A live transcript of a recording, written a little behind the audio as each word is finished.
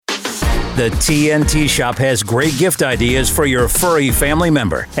The TNT Shop has great gift ideas for your furry family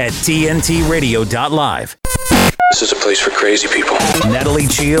member at tntradio.live. This is a place for crazy people. Natalie,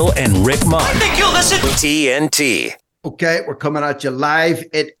 Cheale, and Rick Munn. I think you'll listen. TNT. Okay, we're coming at you live.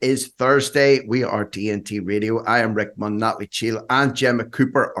 It is Thursday. We are TNT Radio. I am Rick Munn, Natalie, Cheale, and Gemma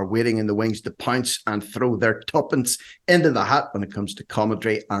Cooper are waiting in the wings to pounce and throw their tuppence into the hat when it comes to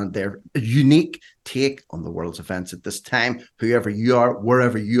commentary and their unique take on the world's events at this time. Whoever you are,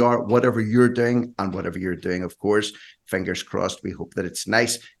 wherever you are, whatever you're doing, and whatever you're doing, of course, fingers crossed. We hope that it's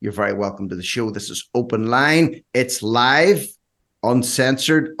nice. You're very welcome to the show. This is Open Line. It's live,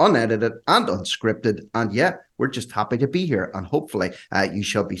 uncensored, unedited, and unscripted. And yeah, we're just happy to be here. And hopefully you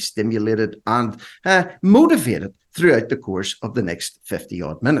shall be stimulated and motivated throughout the course of the next 50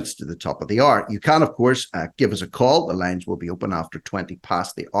 odd minutes to the top of the hour. You can, of course, give us a call. The lines will be open after 20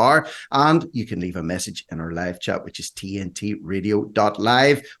 past the hour. And you can leave a message in our live chat, which is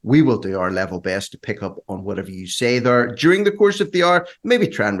tntradio.live. We will do our level best to pick up on whatever you say there during the course of the hour. Maybe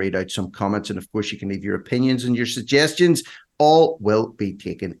try and read out some comments. And of course, you can leave your opinions and your suggestions. All will be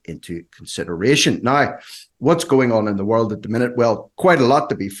taken into consideration. Now, what's going on in the world at the minute? Well, quite a lot,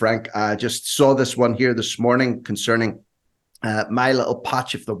 to be frank. I just saw this one here this morning concerning my little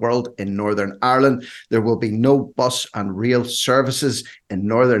patch of the world in Northern Ireland. There will be no bus and rail services in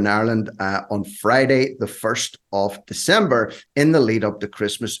Northern Ireland on Friday, the 1st of December, in the lead up to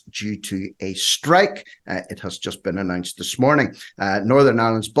Christmas due to a strike. It has just been announced this morning. Northern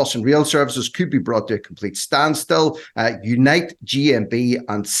Ireland's bus and rail services could be brought to a complete standstill. Unite, GMB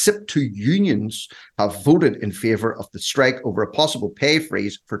and SIP2 unions have voted in favour of the strike over a possible pay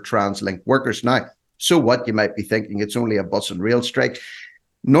freeze for TransLink workers. Now, so what, you might be thinking, it's only a bus and rail strike.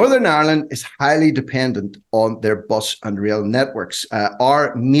 Northern Ireland is highly dependent on their bus and rail networks.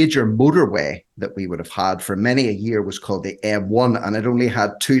 Our major motorway that we would have had for many a year was called the M1, and it only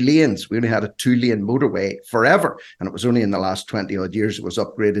had 2 lanes. We only had a 2-lane motorway forever, and it was only in the last 20 odd years it was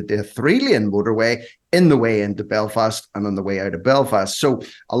upgraded to a 3-lane motorway in the way into Belfast and on the way out of Belfast. So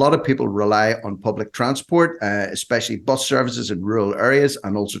a lot of people rely on public transport, especially bus services in rural areas,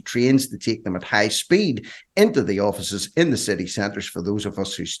 and also trains to take them at high speed into the offices in the city centres. For those of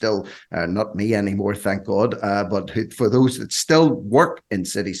us who still, not me anymore, thank God, but for those that still work in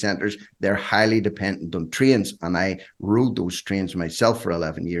city centres, they're highly dependent on trains. And I rode those trains myself for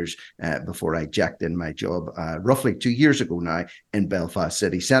 11 years before I jacked in my job roughly 2 years ago now in Belfast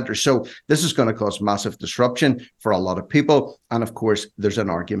city centre. So this is going to cause massive disruption for a lot of people. And of course, there's an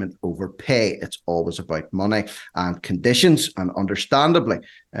argument over pay. It's always about money and conditions. And understandably,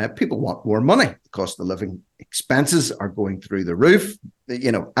 people want more money. The cost of living expenses are going through the roof.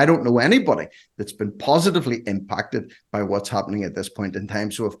 You know, I don't know anybody that's been positively impacted by what's happening at this point in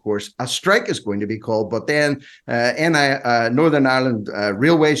time. So, of course, a strike is going to be called. But then Northern Ireland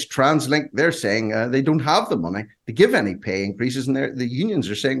Railways, TransLink, they're saying they don't have the money to give any pay increases. And the unions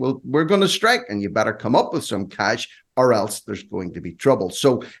are saying, well, we're going to strike and you better come up with some cash or else there's going to be trouble.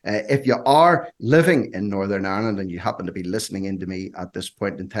 So if you are living in Northern Ireland and you happen to be listening in to me at this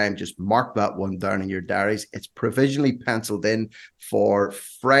point in time, just mark that one down in your diaries. It's provisionally penciled in for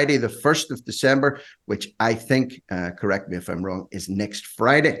Friday, the 1st of December, which I think, correct me if I'm wrong, is next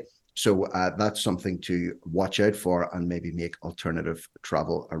Friday. So that's something to watch out for and maybe make alternative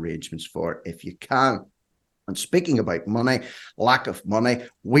travel arrangements for if you can. And speaking about money, lack of money,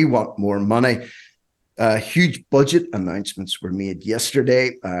 we want more money. Huge budget announcements were made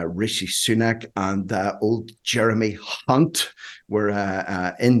yesterday. Rishi Sunak and old Jeremy Hunt were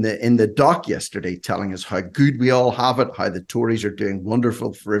in the dock yesterday telling us how good we all have it, how the Tories are doing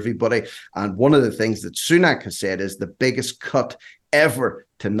wonderful for everybody. And one of the things that Sunak has said is the biggest cut ever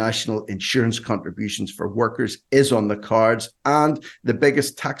to national insurance contributions for workers is on the cards, and the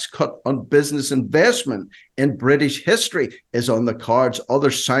biggest tax cut on business investment in British history is on the cards.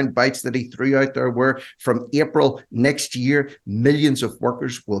 Other sound bites that he threw out there were from April next year, millions of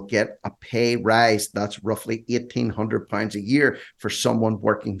workers will get a pay rise. That's roughly £1,800 a year for someone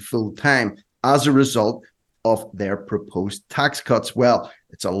working full time as a result of their proposed tax cuts. Well,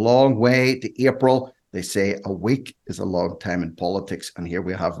 it's a long way to April. They say a week is a long time in politics. And here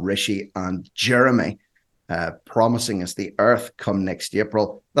we have Rishi and Jeremy promising us the earth come next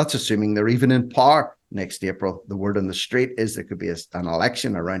April. That's assuming they're even in power next April. The word on the street is there could be an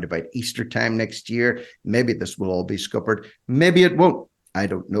election around about Easter time next year. Maybe this will all be scuppered. Maybe it won't. I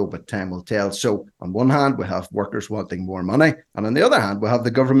don't know, but time will tell. So on one hand, we have workers wanting more money. And on the other hand, we have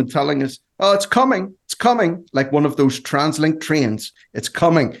the government telling us, oh, it's coming, like one of those TransLink trains. It's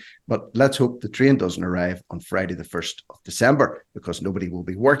coming. But let's hope the train doesn't arrive on Friday, the 1st of December, because nobody will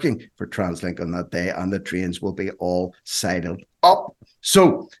be working for TransLink on that day, and the trains will be all sidled up.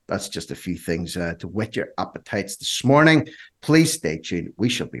 So that's just a few things to whet your appetites this morning. Please stay tuned. We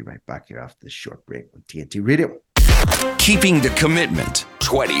shall be right back here after this short break on TNT Radio. Keeping the commitment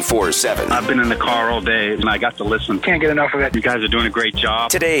 24/7. I've been in the car all day and I got to listen. Can't get enough of it. You guys are doing a great job.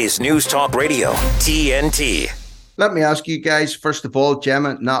 Today's News Talk Radio, TNT. Let me ask you guys, first of all,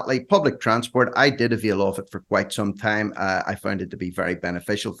 Gemma, Natalie, public transport. I did avail of it for quite some time. I found it to be very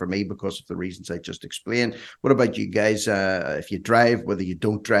beneficial for me because of the reasons I just explained. What about you guys? If you drive, whether you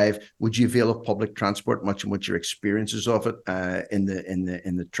don't drive, would you avail of public transport? Much and what's your experiences of it in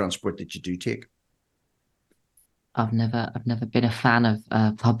the transport that you do take? I've never been a fan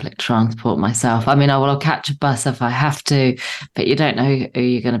of public transport myself. I mean, I will catch a bus if I have to, but you don't know who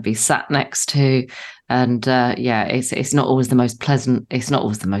you're going to be sat next to. And it's not always the most pleasant. It's not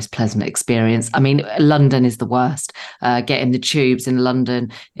always the most pleasant experience. I mean, London is the worst. Getting the tubes in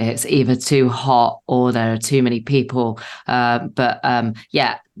London, it's either too hot or there are too many people. If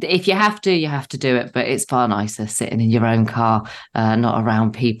you have to, you have to do it. But it's far nicer sitting in your own car, not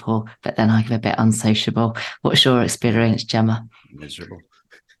around people. But then I get a bit unsociable. What's your experience, Gemma? Miserable.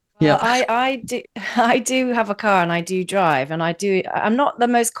 Yeah, I do have a car and I do drive, and I'm not the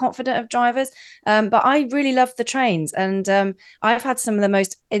most confident of drivers, but I really love the trains, and I've had some of the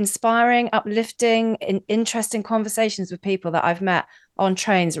most inspiring, uplifting, interesting conversations with people that I've met on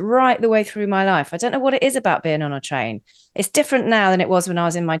trains right the way through my life. I don't know what it is about being on a train. It's different now than it was when I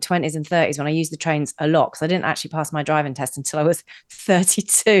was in my 20s and 30s, when I used the trains a lot, because I didn't actually pass my driving test until I was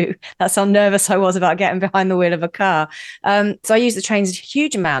 32. That's how nervous I was about getting behind the wheel of a car. So I used the trains a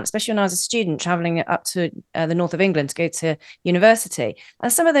huge amount, especially when I was a student traveling up to the north of England to go to university.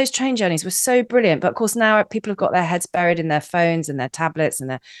 And some of those train journeys were so brilliant. But of course, now people have got their heads buried in their phones and their tablets and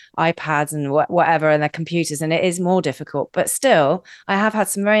their iPads and whatever, and their computers, and it is more difficult. But still, I have had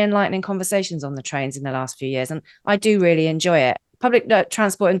some very enlightening conversations on the trains in the last few years, and I do really enjoy it. Public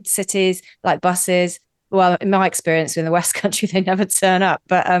transport in cities like buses, well, in my experience in the West Country, they never turn up,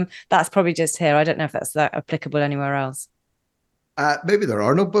 but that's probably just here. I don't know if that's that applicable anywhere else. Maybe there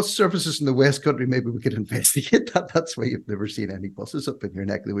are no bus services in the West Country. Maybe we could investigate that. That's why you've never seen any buses up in your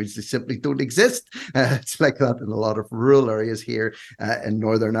neck of the woods. They simply don't exist. It's like that in a lot of rural areas here in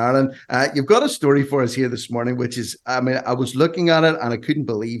Northern Ireland. You've got a story for us here this morning, which is, I mean, I was looking at it and I couldn't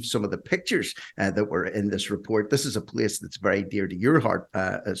believe some of the pictures that were in this report. This is a place that's very dear to your heart.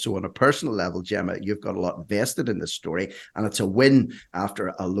 So on a personal level, Gemma, you've got a lot invested in this story, and it's a win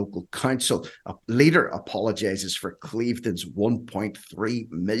after a local council. A leader apologises for Clevedon's £1.3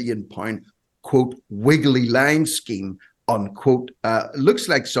 million, quote, wiggly line scheme, unquote. Looks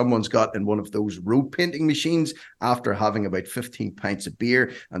like someone's got in one of those road painting machines after having about 15 pints of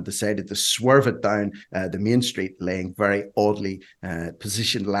beer and decided to swerve it down the main street, laying very oddly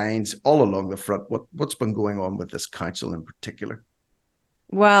positioned lines all along the front. What's been going on with this council in particular?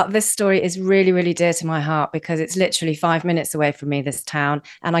 Well, this story is really, really dear to my heart because it's literally 5 minutes away from me, this town,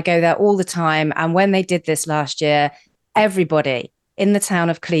 and I go there all the time. And when they did this last year, everybody in the town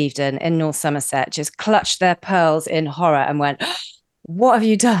of Clevedon in North Somerset just clutched their pearls in horror and went, what have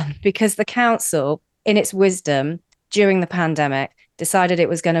you done? Because the council, in its wisdom during the pandemic, decided it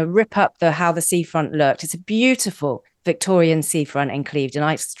was going to rip up how the seafront looked. It's a beautiful Victorian seafront in Clevedon.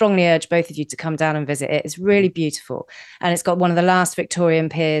 I strongly urge both of you to come down and visit it. It's really beautiful. And it's got one of the last Victorian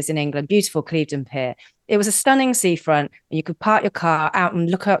piers in England, beautiful Clevedon Pier. It was a stunning seafront. You could park your car out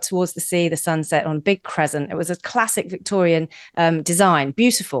and look out towards the sea, the sunset on a big crescent. It was a classic Victorian design.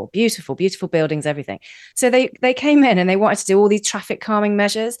 Beautiful, beautiful, beautiful buildings, everything. So they came in and they wanted to do all these traffic calming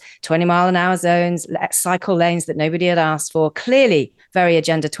measures, 20-mile-an-hour zones, cycle lanes that nobody had asked for, clearly very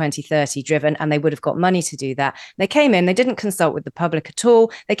Agenda 2030 driven, and they would have got money to do that. They came in, they didn't consult with the public at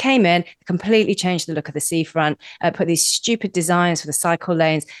all. They came in, completely changed the look of the seafront, put these stupid designs for the cycle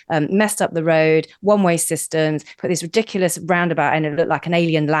lanes, messed up the road, one-way systems, put this ridiculous roundabout, and it looked like an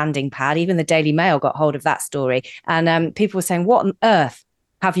alien landing pad. Even the Daily Mail got hold of that story. And people were saying, what on earth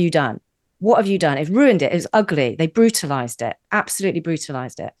have you done? What have you done? It ruined it. It was ugly. They brutalized it, absolutely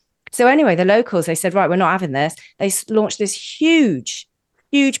brutalized it. So anyway, the locals, they said, right, we're not having this. They launched this huge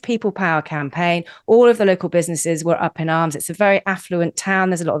people power campaign. All of the local businesses were up in arms. It's a very affluent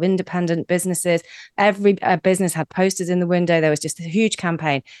town. There's a lot of independent businesses. Every business had posters in the window. There was just a huge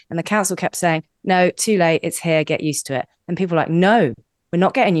campaign. And the council kept saying, no, too late. It's here. Get used to it. And people were like, no, we're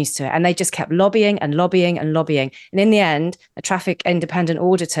not getting used to it. And they just kept lobbying and lobbying and lobbying. And in the end, a traffic independent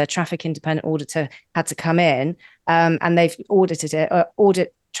auditor had to come in and they've audited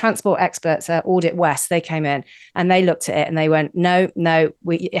it. Transport experts, Audit West, they came in and they looked at it and they went, no,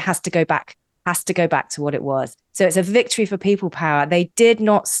 it has to go back has to go back to what it was. So it's a victory for people power. They did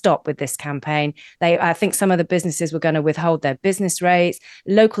not stop with this campaign. I think some of the businesses were going to withhold their business rates.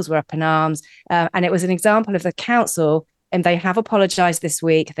 Locals were up in arms. And it was an example of the council, and they have apologized this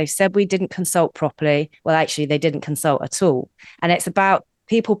week. They've said we didn't consult properly. Well, actually, they didn't consult at all. And it's about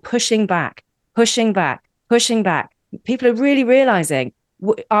people pushing back. People are really realizing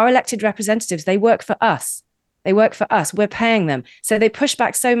our elected representatives, they work for us. We're paying them. So they pushed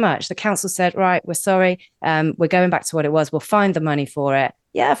back so much. The council said, right, we're sorry. We're going back to what it was. We'll find the money for it.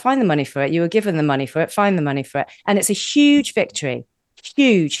 Yeah, find the money for it. You were given the money for it. Find the money for it. And it's a huge victory.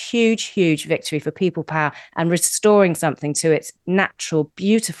 Huge victory for people power and restoring something to its natural,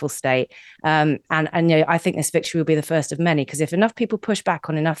 beautiful state. And I think this victory will be the first of many, because if enough people push back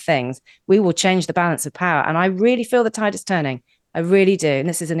on enough things, we will change the balance of power. And I really feel the tide is turning. I really do. And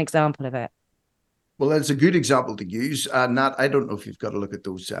this is an example of it. Well, it's a good example to use. Nat, I don't know if you've got to look at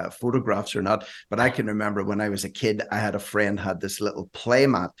those photographs or not, but I can remember when I was a kid, I had a friend had this little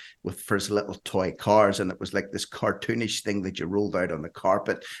playmat for his little toy cars, and it was like this cartoonish thing that you rolled out on the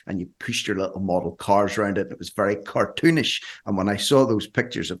carpet and you pushed your little model cars around it. And it was very cartoonish. And when I saw those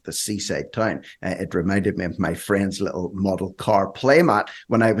pictures of the seaside town, it reminded me of my friend's little model car playmat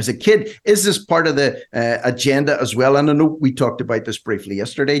when I was a kid. Is this part of the agenda as well? And I know we talked about this briefly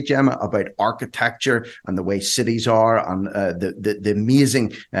yesterday, Gemma, about architecture and the way cities are, and the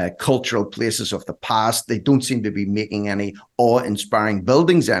amazing cultural places of the past. They don't seem to be making any awe-inspiring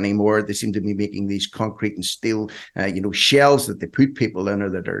buildings anymore. They seem to be making these concrete and steel, shells that they put people in, or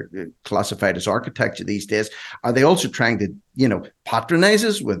that are classified as architecture these days. Are they also trying to, patronize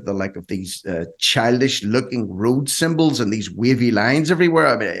us with the like of these childish-looking road symbols and these wavy lines everywhere?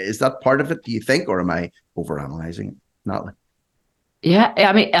 I mean, is that part of it, do you think, or am I overanalyzing it? Natalie? Yeah,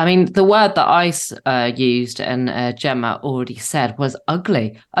 I mean, the word that I used and Gemma already said was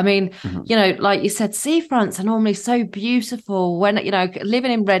ugly. I mean, like you said, seafronts are normally so beautiful. When,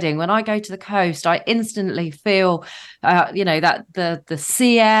 living in Reading, when I go to the coast, I instantly feel, that the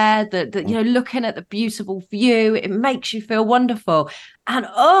sea air, looking at the beautiful view, it makes you feel wonderful. And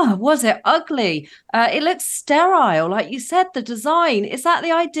was it ugly? It looks sterile. Like you said, the design, is that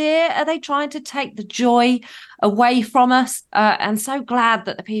the idea? Are they trying to take the joy away from us? And so glad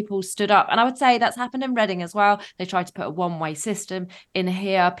that the people stood up. And I would say that's happened in Reading as well. They tried to put a one-way system in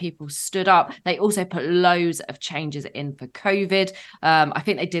here. People stood up. They also put loads of changes in for COVID. I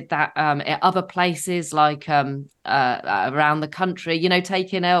think they did that at other places, like around the country,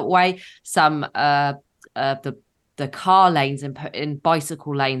 taking away some the car lanes and put in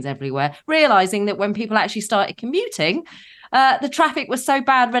bicycle lanes everywhere, realizing that when people actually started commuting, the traffic was so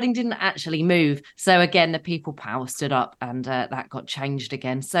bad, Reading didn't actually move. So again, the people power stood up, and that got changed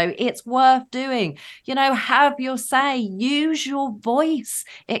again. So it's worth doing. Have your say, use your voice.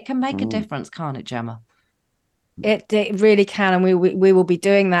 It can make a difference, can't it, Gemma? It really can, and we will be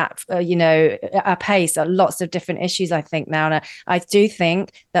doing that, at pace on lots of different issues, I think, now. And I do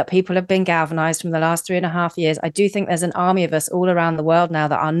think that people have been galvanized from the last 3.5 years. I do think there's an army of us all around the world now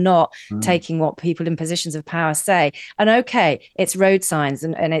that are not taking what people in positions of power say. And okay, it's road signs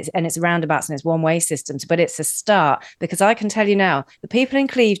and it's roundabouts and it's one-way systems, but it's a start, because I can tell you now, the people in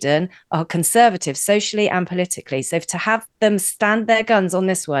Clevedon are conservative socially and politically. So to have them stand their guns on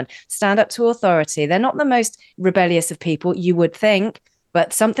this one, stand up to authority, they're not the most rebellious of people, you would think,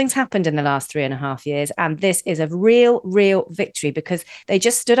 but something's happened in the last 3.5 years, and this is a real victory, because they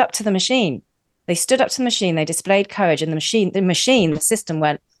just stood up to the machine. They stood up to the machine, they displayed courage, and the system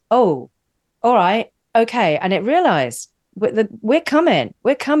went, oh, all right, okay, and it realized we're coming.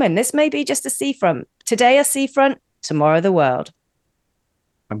 This may be just a seafront today, a seafront tomorrow, the world.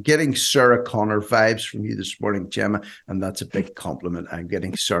 I'm getting Sarah Connor vibes from you this morning, Gemma, and that's a big compliment. I'm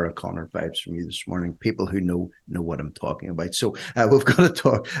getting Sarah Connor vibes from you this morning. People who know what I'm talking about. So we've got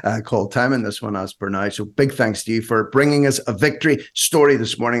to call time in this one as per now. So big thanks to you for bringing us a victory story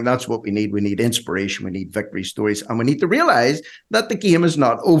this morning. That's what we need. We need inspiration. We need victory stories. And we need to realize that the game is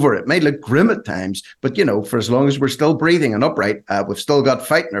not over. It may look grim at times, but, for as long as we're still breathing and upright, we've still got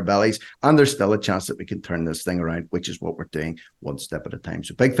fight in our bellies, and there's still a chance that we can turn this thing around, which is what we're doing one step at a time.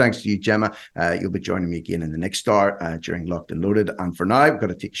 So big thanks to you, Gemma. You'll be joining me again in the next hour during Locked and Loaded. And for now, we've got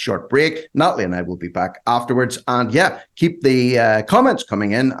to take a short break. Natalie and I will be back afterwards. And keep the comments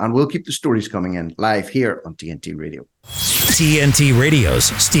coming in, and we'll keep the stories coming in live here on TNT Radio. TNT Radio's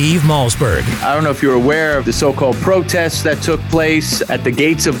Steve Malzberg. I don't know if you're aware of the so-called protests that took place at the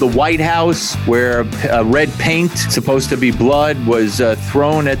gates of the White House, where red paint, supposed to be blood, was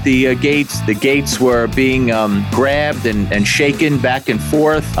thrown at the gates. The gates were being grabbed and shaken back and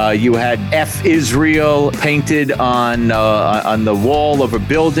forth. You had F Israel painted on the wall of a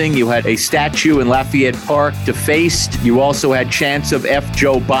building. You had a statue in Lafayette Park defaced. You also had chants of F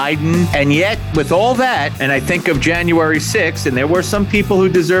Joe Biden. And yet, with all that, and I think of January 6th, and there were some people who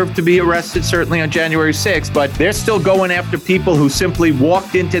deserved to be arrested, certainly on January 6th, but they're still going after people who simply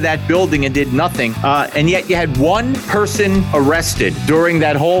walked into that building and did nothing. And yet you had one person arrested during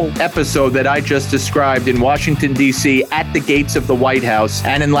that whole episode that I just described in Washington, D.C., at the gates of the White House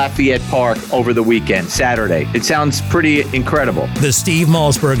and in Lafayette Park over the weekend, Saturday. It sounds pretty incredible. The Steve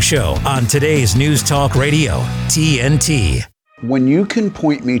Malzberg Show on today's News Talk Radio, TNT. When you can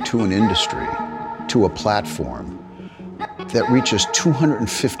point me to an industry, to a platform that reaches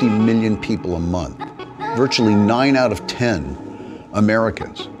 250 million people a month, virtually 9 out of 10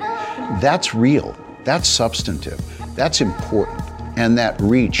 Americans, that's real, that's substantive, that's important. And that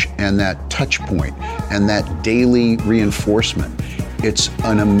reach and that touch point and that daily reinforcement, it's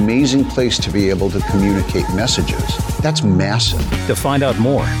an amazing place to be able to communicate messages. That's massive. To find out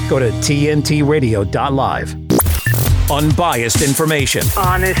more, go to tntradio.live. Unbiased information.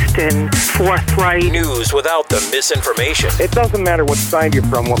 Honest and forthright. News without the misinformation. It doesn't matter what side you're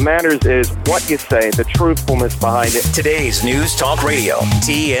from. What matters is what you say, the truthfulness behind it. Today's News Talk Radio,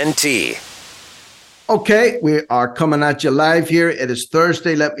 TNT. Okay, we are coming at you live here. It is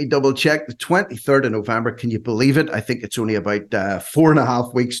Thursday. Let me double check. The 23rd of November. Can you believe it? I think it's only about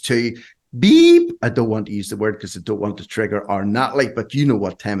 4.5 weeks to beep. I don't want to use the word because I don't want to trigger our Natalie, but you know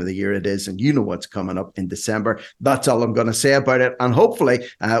what time of the year it is and you know what's coming up in December. That's all I'm going to say about it. And hopefully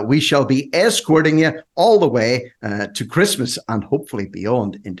we shall be escorting you all the way to Christmas and hopefully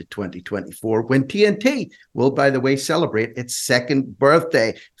beyond into 2024 when TNT will, by the way, celebrate its second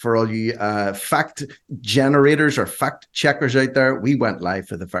birthday. For all you fact generators or fact checkers out there, we went live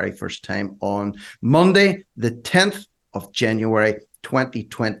for the very first time on Monday, the 10th of January,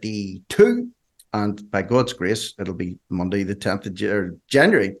 2022, and by God's grace it'll be Monday the 10th of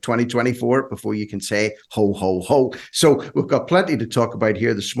January 2024 before you can say ho ho ho. So we've got plenty to talk about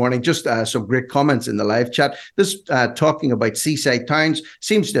here this morning. Just some great comments in the live chat. This talking about seaside towns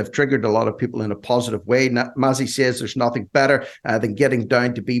seems to have triggered a lot of people in a positive way. Mazzy says there's nothing better than getting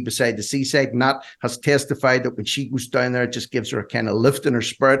down to be beside the seaside. Nat has testified that when she goes down there it just gives her a kind of lift in her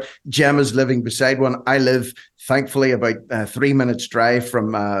spirit. Gemma's living beside one. I live thankfully about 3 minutes drive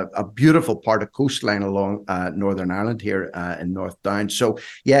from a beautiful part of coastline along Northern Ireland here in North Down. So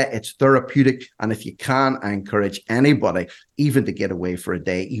yeah, it's therapeutic. And if you can, I encourage anybody even to get away for a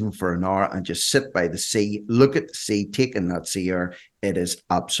day, even for an hour, and just sit by the sea, look at the sea, take in that sea air. It is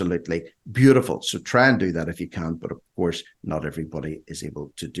absolutely beautiful. So try and do that if you can. But of course, not everybody is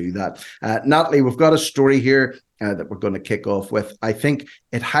able to do that. Natalie, we've got a story here that we're going to kick off with. I think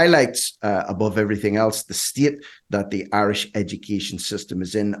it highlights, above everything else, the state that the Irish education system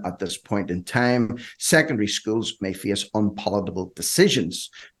is in at this point in time. Secondary schools may face unpalatable decisions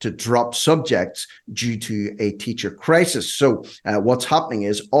to drop subjects due to a teacher crisis. So what's happening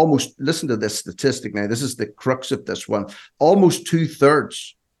is listen to this statistic now, this is the crux of this one, almost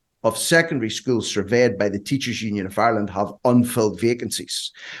 2/3 of secondary schools surveyed by the Teachers Union of Ireland have unfilled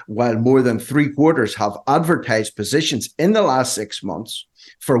vacancies, while more than 3/4 have advertised positions in the last 6 months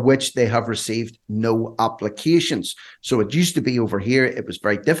for which they have received no applications. So it used to be over here, it was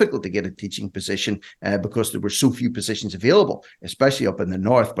very difficult to get a teaching position because there were so few positions available, especially up in the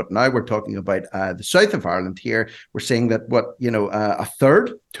north. But now we're talking about the south of Ireland here. We're saying that a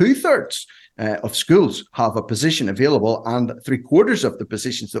third, 2/3 of schools have a position available, and 3/4 of the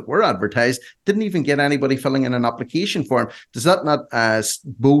positions that were advertised didn't even get anybody filling in an application form. Does that not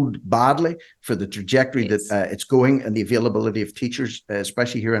bode badly for the trajectory that it's going and the availability of teachers,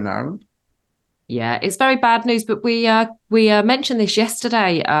 especially here in Ireland? Yeah, it's very bad news, but we mentioned this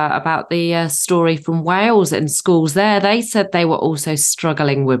yesterday about the story from Wales and schools there. They said they were also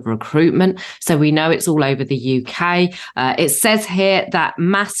struggling with recruitment. So we know it's all over the UK. It says here that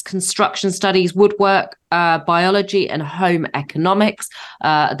maths, construction studies, woodwork, biology and home economics,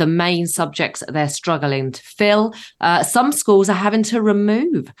 the main subjects they're struggling to fill. Some schools are having to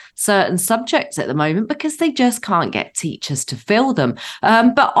remove certain subjects at the moment because they just can't get teachers to fill them.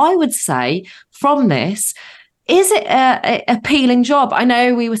 But I would say from this, is it a appealing job? I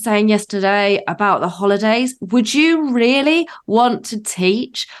know we were saying yesterday about the holidays. Would you really want to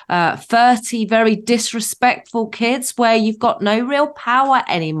teach 30 very disrespectful kids where you've got no real power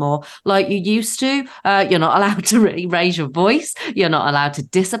anymore like you used to? You're not allowed to really raise your voice. You're not allowed to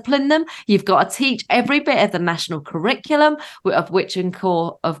discipline them. You've got to teach every bit of the national curriculum, of which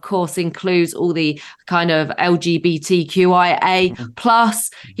of course includes all the kind of LGBTQIA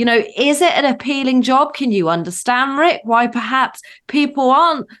plus. Is it an appealing job? Can you understand, Rick, why perhaps people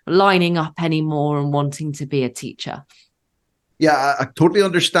aren't lining up anymore and wanting to be a teacher? Yeah, I totally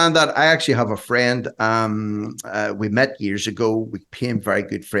understand that. I actually have a friend. We met years ago. We became very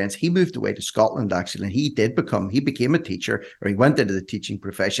good friends. He moved away to Scotland, actually, and he became a teacher, or he went into the teaching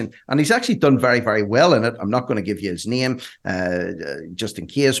profession, and he's actually done very, very well in it. I'm not going to give you his name just in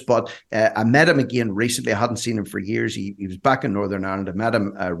case, but I met him again recently. I hadn't seen him for years. He was back in Northern Ireland. I met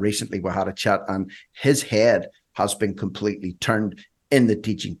him recently. We had a chat, and his head has been completely turned in the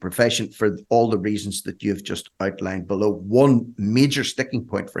teaching profession for all the reasons that you've just outlined below. One major sticking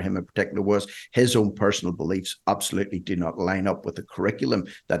point for him in particular was his own personal beliefs absolutely do not line up with the curriculum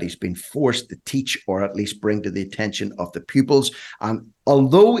that he's been forced to teach, or at least bring to the attention of the pupils. And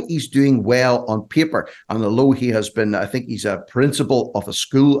although he's doing well on paper, and although he has been, I think he's a principal of a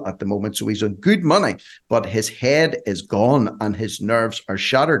school at the moment, so he's on good money, but his head is gone and his nerves are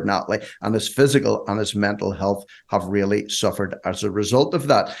shattered, Natalie, and his physical and his mental health have really suffered as a result of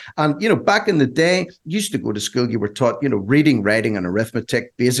that. And, back in the day, you used to go to school, you were taught, reading, writing, and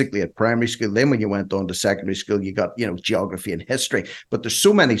arithmetic, basically at primary school. Then when you went on to secondary school, you got, geography and history. But there's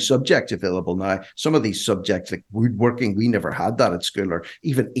so many subjects available now. Some of these subjects, like woodworking, we never had that at school, or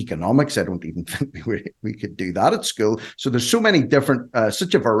even economics. I don't even think we could do that at school. So there's so many different,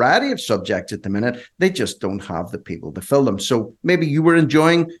 such a variety of subjects at the minute, they just don't have the people to fill them. So maybe you were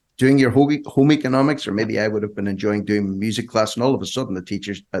enjoying doing your home economics, or maybe I would have been enjoying doing music class, and all of a sudden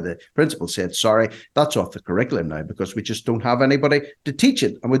the principal said, sorry, that's off the curriculum now because we just don't have anybody to teach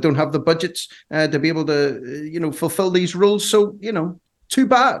it, and we don't have the budgets to be able to, fulfill these roles. So, too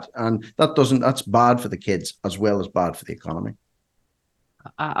bad. And that's bad for the kids as well as bad for the economy.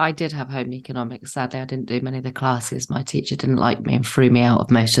 I did have home economics. Sadly, I didn't do many of the classes. My teacher didn't like me and threw me out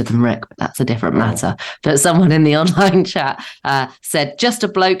of most of them, Rick, but that's a different matter. But someone in the online chat said, just a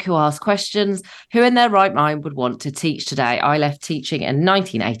bloke who asks questions. Who in their right mind would want to teach today? I left teaching in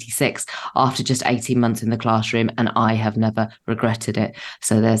 1986 after just 18 months in the classroom, and I have never regretted it.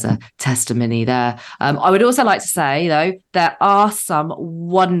 So there's a testimony there. I would also like to say, though, there are some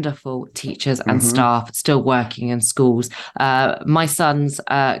wonderful teachers and staff still working in schools. My son's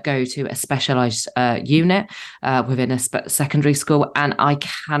go to a specialised unit within a secondary school, and I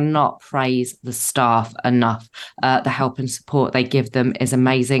cannot praise the staff enough. The help and support they give them is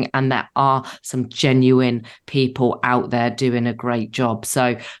amazing, and there are some genuine people out there doing a great job.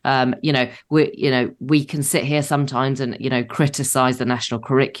 So we can sit here sometimes and criticise the national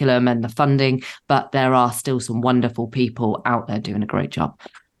curriculum and the funding, but there are still some wonderful people out there doing a great job.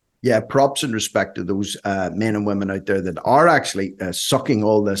 Yeah, props and respect to those men and women out there that are actually sucking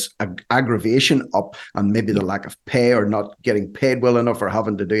all this aggravation up, and maybe the lack of pay, or not getting paid well enough, or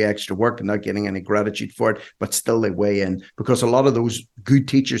having to do extra work and not getting any gratitude for it, but still they weigh in, because a lot of those good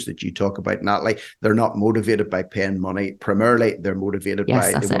teachers that you talk about, Natalie, they're not motivated by paying money. Primarily, they're motivated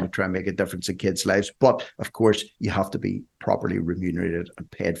by they want to try and make a difference in kids' lives. But of course, you have to be properly remunerated and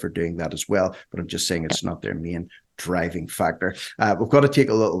paid for doing that as well. But I'm just saying it's not their main driving factor. We've got to take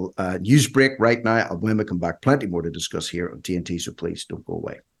a little news break right now, and when we come back, plenty more to discuss here on TNT, so please don't go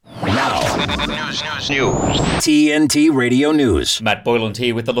away. Now, news. TNT Radio News. Matt Boyland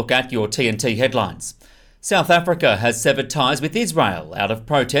here with a look at your TNT headlines. South Africa has severed ties with Israel out of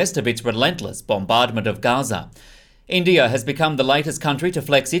protest of its relentless bombardment of Gaza. India has become the latest country to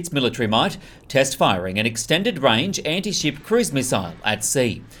flex its military might, test firing an extended-range anti-ship cruise missile at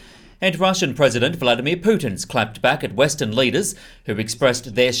sea. And Russian President Vladimir Putin's clapped back at Western leaders who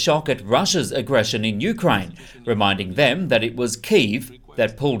expressed their shock at Russia's aggression in Ukraine, reminding them that it was Kyiv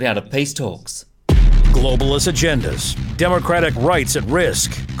that pulled out of peace talks. Globalist agendas, democratic rights at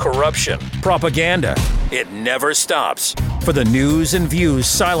risk, corruption, propaganda. It never stops. For the news and views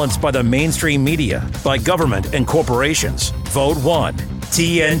silenced by the mainstream media, by government and corporations, vote 1.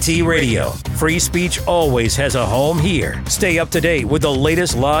 TNT Radio. Free speech always has a home here. Stay up to date with the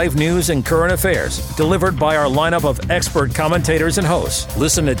latest live news and current affairs, delivered by our lineup of expert commentators and hosts.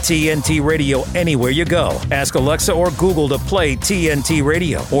 Listen to TNT Radio anywhere you go. Ask Alexa or Google to play TNT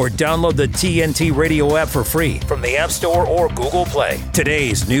Radio, or download the TNT Radio app for free from the App Store or Google Play.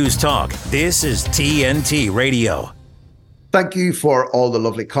 Today's News Talk. This is TNT Radio. Thank you for all the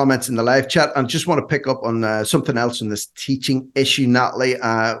lovely comments in the live chat. And just want to pick up on something else on this teaching issue, Natalie.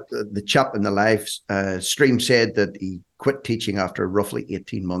 The chap in the live stream said that he quit teaching after roughly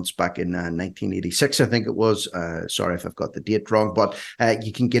 18 months back in 1986, I think it was. Sorry if I've got the date wrong, but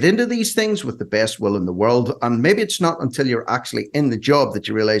you can get into these things with the best will in the world. And maybe it's not until you're actually in the job that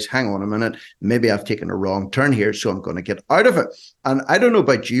you realize, hang on a minute, maybe I've taken a wrong turn here, so I'm going to get out of it. And I don't know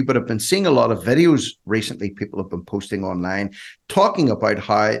about you, but I've been seeing a lot of videos recently. People have been posting online talking about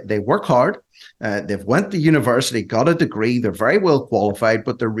how they work hard. They've went to university, got a degree. They're very well qualified,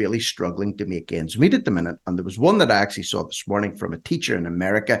 but they're really struggling to make ends meet at the minute. And there was one that I actually saw this morning from a teacher in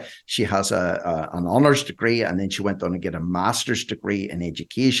America. She has an honors degree, and then she went on to get a master's degree in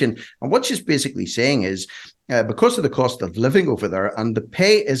education. And what she's basically saying is, because of the cost of living over there and the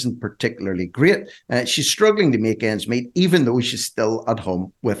pay isn't particularly great, she's struggling to make ends meet, even though she's still at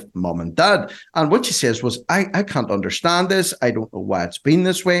home with mom and dad. And what she says was, I can't understand this. I don't know why it's been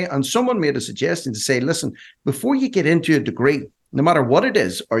this way. And someone made a suggestion to say, listen, before you get into a degree, no matter what it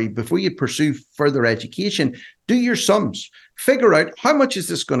is, or before you pursue further education, do your sums. Figure out, how much is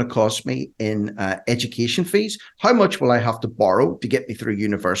this going to cost me in education fees? How much will I have to borrow to get me through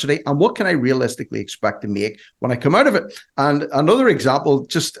university? And what can I realistically expect to make when I come out of it? And another example,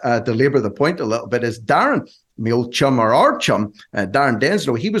 just to labour the point a little bit, is Darren, my old chum, or our chum, Darren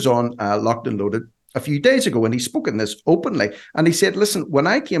Denslow. He was on Locked and Loaded a few days ago, and he spoke in this openly. And he said, listen, when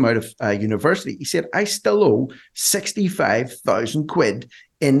I came out of university, he said, I still owe 65,000 quid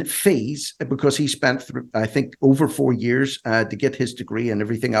in fees, because he spent, I think, over 4 years to get his degree and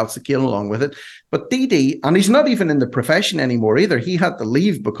everything else that came along with it. But DD, and he's not even in the profession anymore either. He had to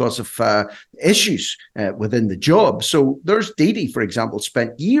leave because of issues within the job. So there's DD, for example,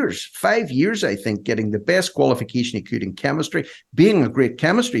 spent years, 5 years, I think, getting the best qualification he could in chemistry, being a great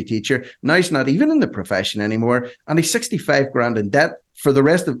chemistry teacher. Now he's not even in the profession anymore, and he's 65 grand in debt for the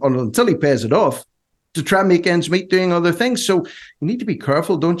rest of, until he pays it off, to try and make ends meet doing other things. So you need to be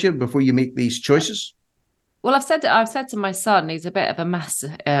careful, don't you, before you make these choices? Well, I've said to my son, he's a bit of a maths.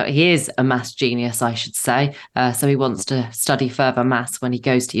 He is a maths genius, I should say. So he wants to study further maths when he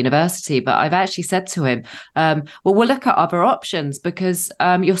goes to university. But I've actually said to him, well, we'll look at other options, because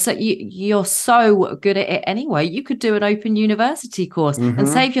you're so good at it anyway. You could do an open university course and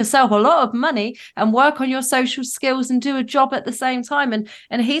save yourself a lot of money and work on your social skills and do a job at the same time.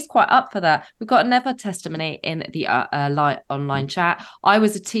 And he's quite up for that. We've got another testimony in the online chat. I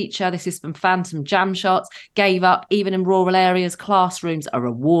was a teacher. This is from Phantom Jam Shots. Gave up. Even in rural areas, classrooms are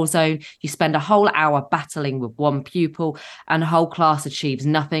a war zone. You spend a whole hour battling with one pupil, and the whole class achieves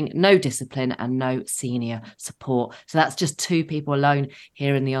nothing, no discipline and no senior support. So that's just two people alone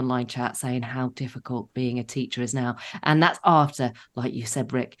here in the online chat saying how difficult being a teacher is now. And that's after, like you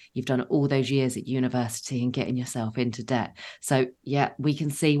said, Rick, you've done all those years at university and getting yourself into debt. So yeah, we can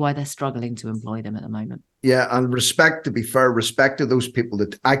see why they're struggling to employ them at the moment. Yeah, and respect, to be fair, respect to those people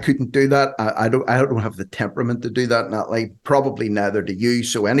that I couldn't do that. I don't have the temperament to do that, Natalie. Probably neither do you.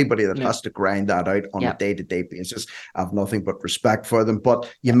 So anybody that has to grind that out on a day-to-day basis, I have nothing but respect for them. But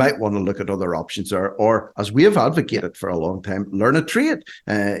you might want to look at other options, or as we have advocated for a long time, learn a trade.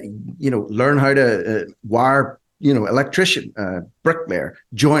 Learn how to wire, electrician, bricklayer,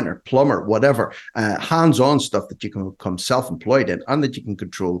 joiner, plumber, whatever, hands-on stuff that you can become self-employed in, and that you can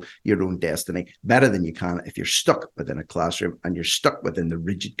control your own destiny better than you can if you're stuck within a classroom and you're stuck within the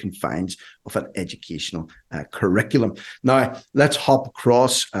rigid confines of an educational curriculum. Now, let's hop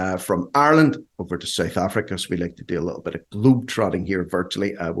across from Ireland over to South Africa. So we like to do a little bit of globe-trotting here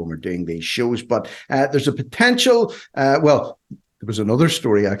virtually when we're doing these shows. But there's a potential, there was another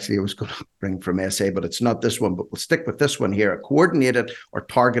story, actually, I was going to bring from SA, but it's not this one, but we'll stick with this one here. A coordinated or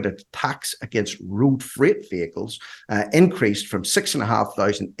targeted attacks against road freight vehicles increased from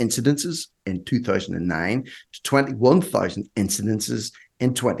 6,500 incidences in 2009 to 21,000 incidences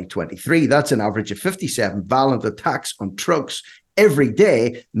in 2023. That's an average of 57 violent attacks on trucks every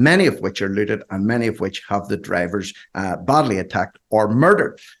day, many of which are looted and many of which have the drivers badly attacked or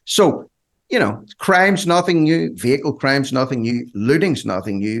murdered. So, crime's nothing new, vehicle crime's nothing new, looting's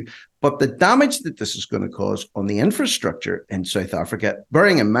nothing new, but the damage that this is going to cause on the infrastructure in South Africa,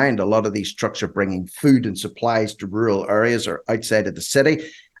 bearing in mind a lot of these trucks are bringing food and supplies to rural areas or outside of the city,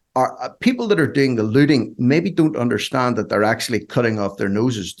 are people that are doing the looting maybe don't understand that they're actually cutting off their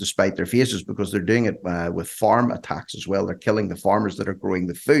noses despite their faces, because they're doing it with farm attacks as well. They're killing the farmers that are growing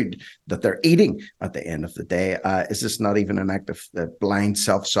the food that they're eating at the end of the day. Is this not even an act of blind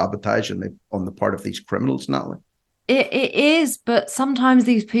self-sabotage on the part of these criminals, Natalie? It is, but sometimes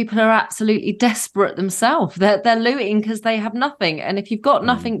these people are absolutely desperate themselves. They're looting because they have nothing, and if you've got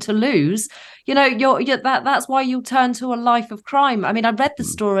nothing to lose, that's why you'll turn to a life of crime. I mean, I read the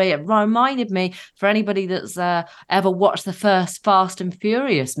story. It reminded me, for anybody that's ever watched the first Fast and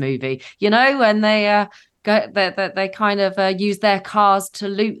Furious movie, when they they kind of use their cars to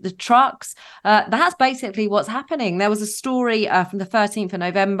loot the trucks. That's basically what's happening. There was a story from the 13th of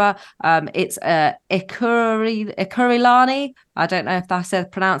November. It's Ikurilani. I don't know if I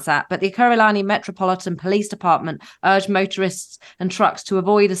said pronounce that, but the Ikurilani Metropolitan Police Department urged motorists and trucks to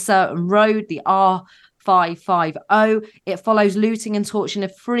avoid a certain road, the R550. It follows looting and torching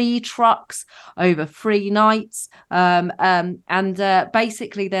of 3 trucks over 3 nights.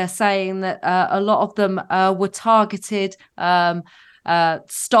 Basically they're saying that a lot of them were targeted,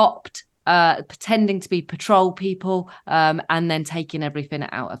 stopped, pretending to be patrol people, and then taking everything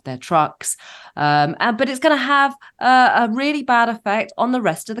out of their trucks. But it's going to have a really bad effect on the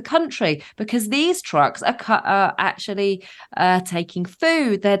rest of the country, because these trucks are actually taking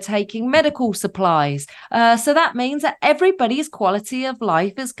food, they're taking medical supplies. So that means that everybody's quality of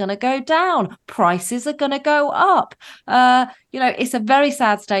life is going to go down. Prices are going to go up. It's a very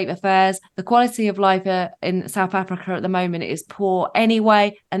sad state of affairs. The quality of life in South Africa at the moment is poor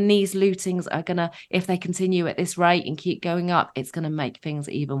anyway, and these lootings are going to, if they continue at this rate and keep going up, it's going to make things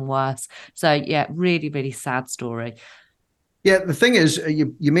even worse. So yeah, really, really sad story. Yeah, the thing is,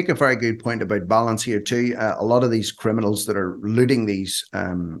 you make a very good point about balance here too. A lot of these criminals that are looting these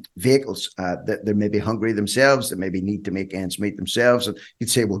vehicles, that they may be hungry themselves, they maybe need to make ends meet themselves, and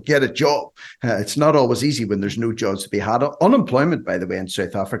you'd say, well, get a job. It's not always easy when there's no jobs to be had. Unemployment, by the way, in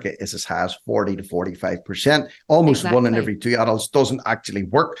South Africa is as high as 40 to 45%. Almost one in every 2 adults doesn't actually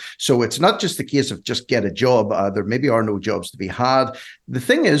work. So it's not just the case of just get a job. There maybe are no jobs to be had. The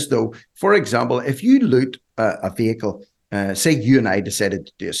thing is, though, for example, if you loot a vehicle, say you and I decided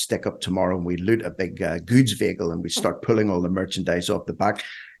to do a stick up tomorrow and we loot a big goods vehicle and we start pulling all the merchandise off the back.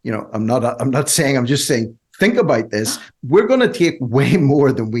 I'm just saying, think about this. We're going to take way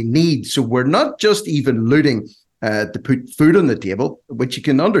more than we need. So we're not just even looting to put food on the table, which you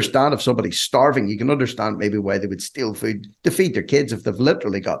can understand if somebody's starving. You can understand maybe why they would steal food to feed their kids if they've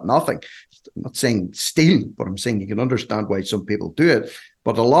literally got nothing. I'm not saying steal, but I'm saying you can understand why some people do it.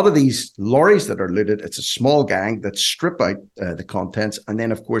 But a lot of these lorries that are looted, it's a small gang that strip out the contents. And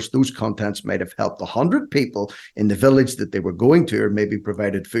then, of course, those contents might have helped 100 people in the village that they were going to, or maybe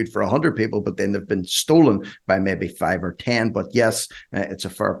provided food for 100 people, but then they've been stolen by maybe 5 or 10. But yes, it's a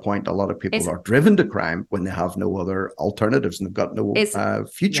fair point. A lot of people are driven to crime when they have no other alternatives and they've got no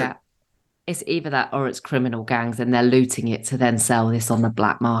future. Yeah. It's either that or it's criminal gangs, and they're looting it to then sell this on the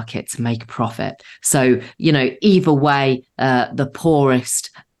black market to make a profit. So, either way, the poorest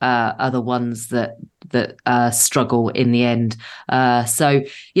are the ones that struggle in the end. So,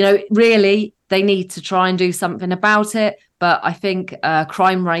 really, they need to try and do something about it. But I think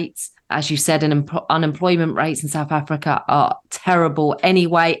crime rates, as you said, and unemployment rates in South Africa are terrible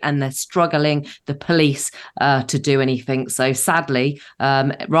anyway, and they're struggling, the police, to do anything. So sadly,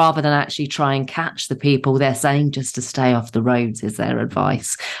 rather than actually try and catch the people, they're saying just to stay off the roads is their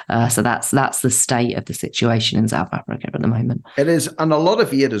advice. So that's the state of the situation in South Africa at the moment. It is, and a lot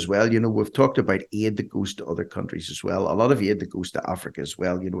of aid as well. We've talked about aid that goes to other countries as well. A lot of aid that goes to Africa as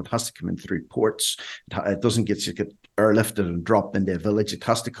well. It has to come in through ports. It doesn't get airlifted and dropped into a village. It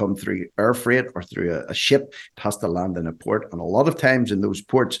has to come through air freight or through a ship. It has to land in a port, and a lot of times in those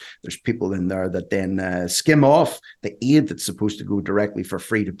ports there's people in there that then skim off the aid that's supposed to go directly for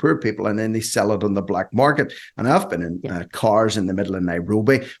free to poor people, and then they sell it on the black market. And I've been in cars in the middle of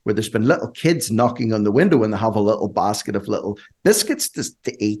Nairobi where there's been little kids knocking on the window and they have a little basket of little biscuits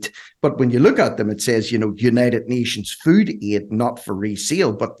to eat, but when you look at them it says United Nations food aid, not for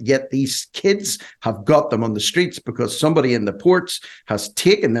resale, but yet these kids have got them on the streets because somebody in the ports has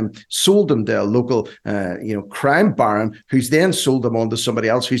taken them, sold them to a local crime baron, who's then sold them on to somebody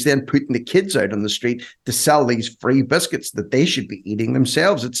else, who's then putting the kids out on the street to sell these free biscuits that they should be eating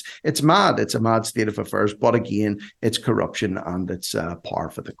themselves. It's mad. It's a mad state of affairs. But again, it's corruption and it's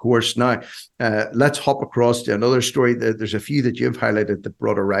par for the course. Now, let's hop across to another story. There's a few that you've highlighted that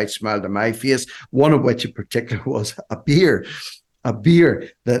brought a right smile to my face, one of which in particular was a beer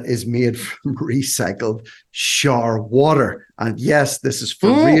that is made from recycled shower water. And yes, this is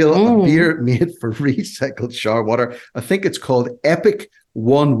for real, a beer made for recycled shower water. I think it's called Epic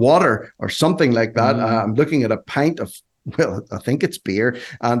One Water or something like that. I'm looking at a pint of, well, I think it's beer,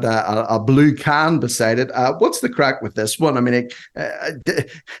 and a blue can beside it. What's the crack with this one? I mean,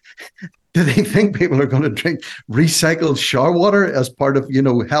 Do they think people are going to drink recycled shower water as part of,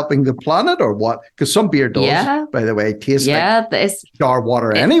 helping the planet or what? Because some beer does, by the way, taste like shower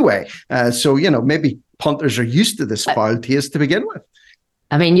water anyway. So, maybe punters are used to this foul taste to begin with.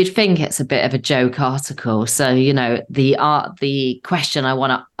 I mean, you'd think it's a bit of a joke article. So, the question I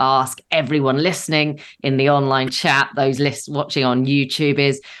want to ask everyone listening in the online chat, those watching on YouTube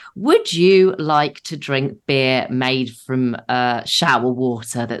is, would you like to drink beer made from shower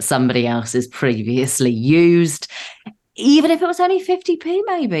water that somebody else has previously used? Even if it was only 50p,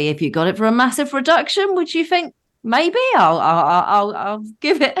 maybe. If you got it for a massive reduction, would you think, maybe I'll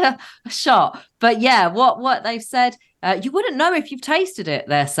give it a shot? But yeah, what they've said, you wouldn't know if you've tasted it,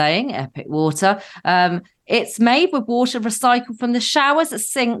 they're saying, Epic Water. It's made with water recycled from the showers,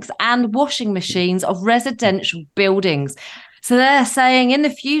 sinks and washing machines of residential buildings. So they're saying in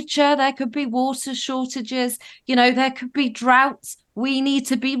the future, there could be water shortages, there could be droughts. We need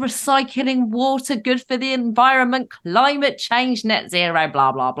to be recycling water, good for the environment, climate change, net zero,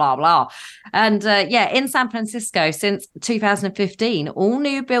 blah, blah, blah, blah. And in San Francisco, since 2015, all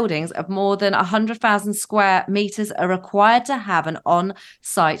new buildings of more than 100,000 square meters are required to have an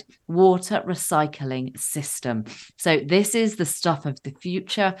on-site water recycling system. So this is the stuff of the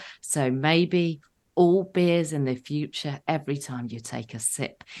future. So maybe all beers in the future, every time you take a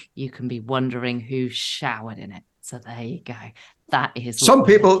sip, you can be wondering who showered in it. So there you go. That is some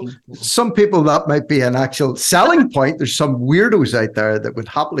people that might be an actual selling point. There's some weirdos out there that would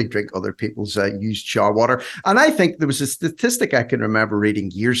happily drink other people's used shower water. And I think there was a statistic I can remember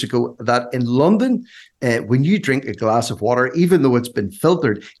reading years ago that in London, when you drink a glass of water, even though it's been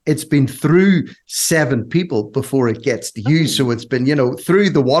filtered, it's been through 7 people before it gets to you. So it's been, through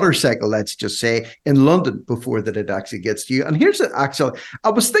the water cycle, let's just say, in London before that it actually gets to you. And here's I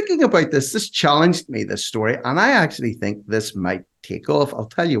was thinking about this challenged me, this story, and I actually think this might take off. I'll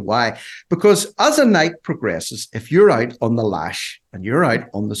tell you why. Because as a night progresses, if you're out on the lash and you're out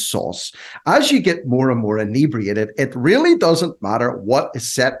on the sauce, as you get more and more inebriated, it really doesn't matter what is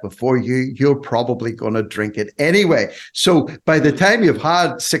set before you, you're probably going to drink it anyway. So by the time you've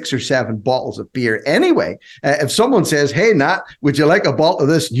had 6 or 7 bottles of beer anyway, if someone says, hey, Nat, would you like a bottle of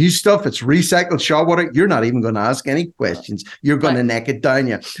this new stuff? It's recycled shower water. You're not even going to ask any questions. You're going to neck it down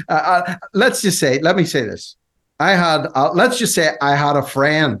you. Let me say this. Let's just say I had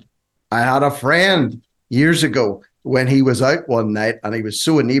a friend. Years ago when he was out one night and he was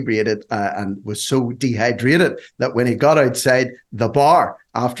so inebriated and was so dehydrated that when he got outside the bar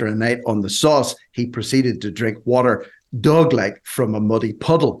after a night on the sauce, he proceeded to drink water dog-like from a muddy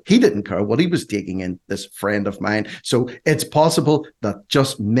puddle. He didn't care what he was taking in, this friend of mine. So it's possible that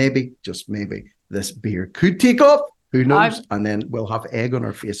just maybe this beer could take off. Who knows? And then we'll have egg on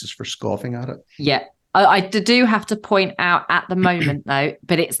our faces for scoffing at it. Yeah. I do have to point out at the moment, though,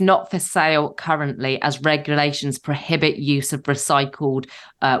 but it's not for sale currently as regulations prohibit use of recycled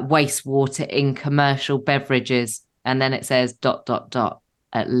wastewater in commercial beverages. And then it says ...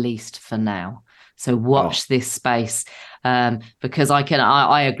 at least for now. So watch this space because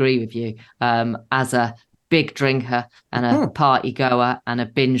I agree with you as a big drinker and a party goer and a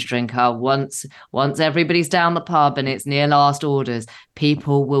binge drinker. Once everybody's down the pub and it's near last orders,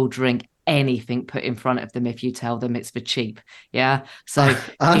 people will drink anything put in front of them if you tell them it's for cheap. Yeah. So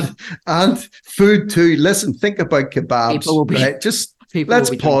and food too. Listen, think about kebabs, right? Just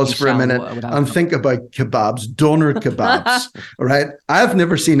let's pause for a minute and think about kebabs, doner kebabs. All right. I've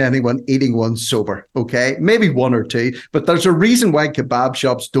never seen anyone eating one sober. Okay. Maybe 1 or 2, but there's a reason why kebab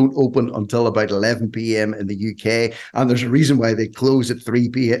shops don't open until about 11 p.m. in the UK. And there's a reason why they close at 3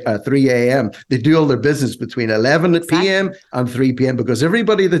 a.m. They do all their business between 11 p.m. and 3 p.m. because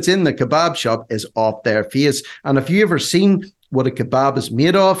everybody that's in the kebab shop is off their face. And if you ever seen what a kebab is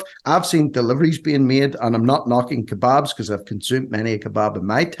made of, I've seen deliveries being made, and I'm not knocking kebabs because I've consumed many a kebab in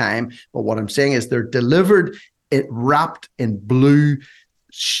my time. But what I'm saying is they're delivered, wrapped in blue,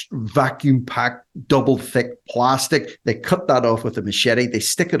 vacuum packed, double thick plastic. They cut that off with a machete. They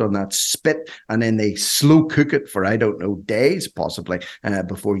stick it on that spit, and then they slow cook it for, I don't know, days possibly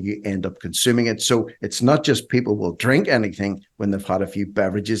before you end up consuming it. So it's not just people will drink anything when they've had a few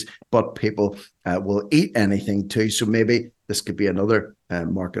beverages, but people will eat anything too. So maybe this could be another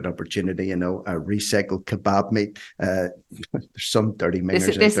market opportunity, a recycled kebab meat. There's some dirty mingers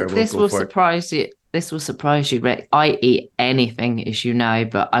out there. This will surprise you. This will surprise you, Rick. I eat anything, as you know,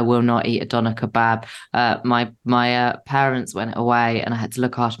 but I will not eat a doner kebab. My parents went away and I had to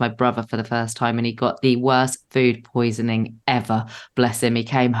look after my brother for the first time, and he got the worst food poisoning ever. Bless him. He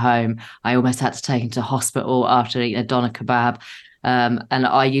came home. I almost had to take him to hospital after eating a doner kebab. And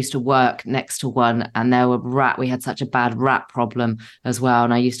I used to work next to one, and there were we had such a bad rat problem as well.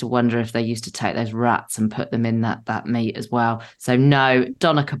 And I used to wonder if they used to take those rats and put them in that meat as well. So no,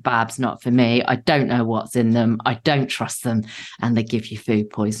 doner kebab's not for me. I don't know what's in them. I don't trust them, and they give you food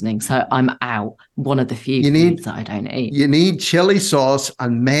poisoning. So I'm out. One of the few foods that I don't eat. You need chili sauce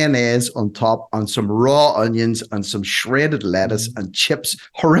and mayonnaise on top, and some raw onions and some shredded lettuce and chips.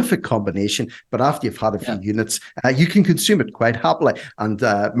 Horrific combination. But after you've had a few units, you can consume it quite happily. And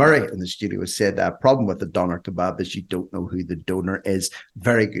Murray in the studio said, problem with the doner kebab is you don't know who the donor is.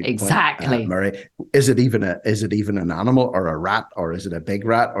 Very good. Exactly. Point, Murray. Is it even an animal, or a rat, or is it a big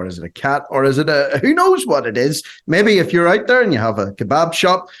rat, or is it a cat, or is it who knows what it is? Maybe if you're out there and you have a kebab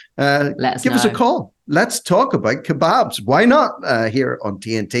shop, give us a call. Let's talk about kebabs. Why not here on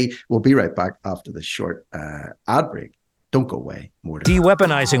TNT? We'll be right back after this short ad break. Don't go away. More to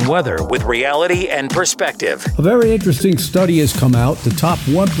De-weaponizing weather with reality and perspective. A very interesting study has come out. The top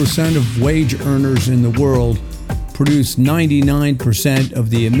 1% of wage earners in the world produce 99% of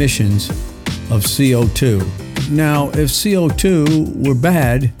the emissions of CO2. Now, if CO2 were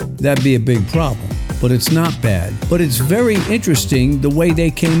bad, that'd be a big problem. But it's not bad. But it's very interesting the way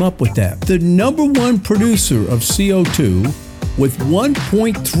they came up with that. The number one producer of CO2 with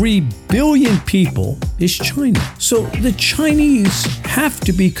 1.3 billion people is China. So the Chinese have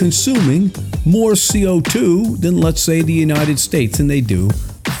to be consuming more CO2 than, let's say, the United States, and they do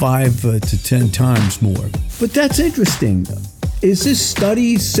 5 to 10 times more. But that's interesting. Is this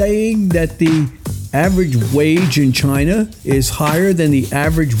study saying that the average wage in China is higher than the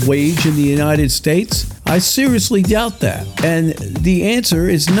average wage in the United States? I seriously doubt that. And the answer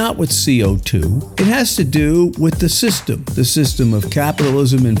is not with CO2. It has to do with the system of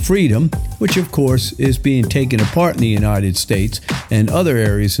capitalism and freedom, which of course is being taken apart in the United States and other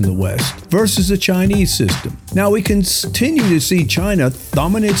areas in the West, versus the Chinese system. Now we continue to see China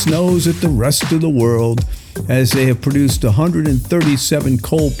thumbing its nose at the rest of the world, as they have produced 137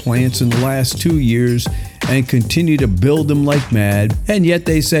 coal plants in the last 2 years and continue to build them like mad. And yet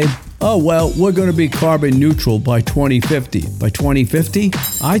they say, oh, well, we're going to be carbon neutral by 2050. By 2050?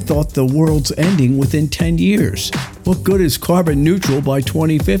 I thought the world's ending within 10 years. What good is carbon neutral by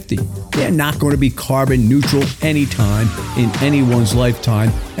 2050? They're not going to be carbon neutral anytime in anyone's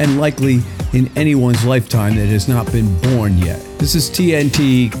lifetime, and likely in anyone's lifetime that has not been born yet. This is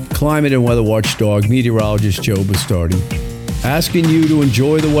TNT climate and weather watchdog meteorologist Joe Bastardi, asking you to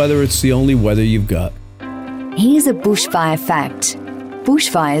enjoy the weather. It's the only weather you've got. Here's a bushfire fact.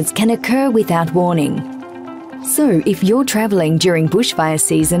 Bushfires can occur without warning. So if you're travelling during bushfire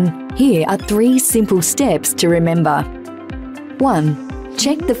season, here are 3 simple steps to remember. 1.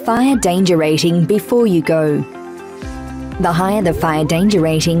 Check the fire danger rating before you go. The higher the fire danger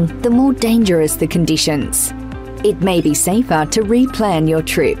rating, the more dangerous the conditions. It may be safer to replan your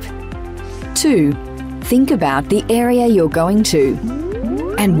trip. 2. Think about the area you're going to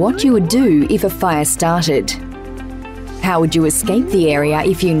and what you would do if a fire started. How would you escape the area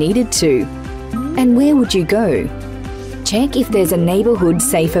if you needed to? And where would you go? Check if there's a neighbourhood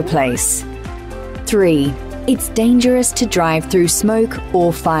safer place. 3. It's dangerous to drive through smoke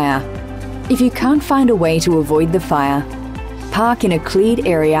or fire. If you can't find a way to avoid the fire, park in a cleared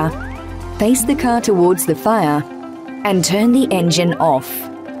area, face the car towards the fire, and turn the engine off.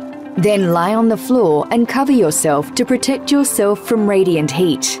 Then lie on the floor and cover yourself to protect yourself from radiant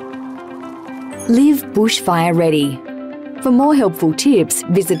heat. Live bushfire ready. For more helpful tips,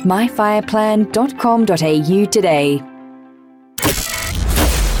 visit myfireplan.com.au today.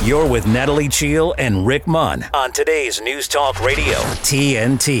 You're with Natalie, Cheale, and Rick Munn on today's News Talk Radio,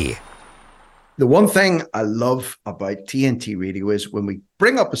 TNT. The one thing I love about TNT Radio is when we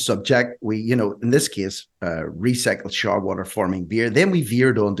bring up a subject, we, in this case, recycled shower water forming beer, then we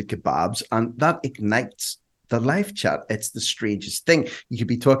veered on to kebabs, and that ignites the live chat. It's the strangest thing. You could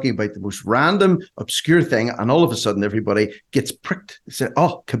be talking about the most random, obscure thing, and all of a sudden everybody gets pricked. They say,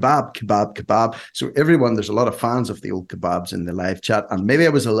 oh, kebab, kebab, kebab. So there's a lot of fans of the old kebabs in the live chat, and maybe I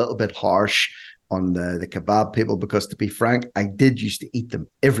was a little bit harsh on the kebab people, because to be frank, I did used to eat them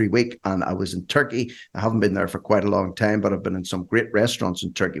every week, and I was in Turkey. I haven't been there for quite a long time, but I've been in some great restaurants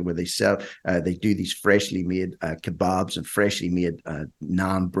in Turkey where they do these freshly made kebabs and freshly made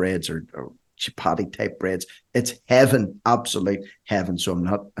naan breads or chapati type breads. It's heaven, absolute heaven. So I'm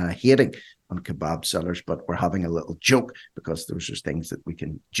not hating on kebab sellers, but we're having a little joke because those are things that we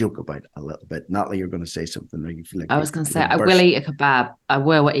can joke about a little bit. Natalie, you're going to say something, or you feel like I was going to say, I will eat a kebab. I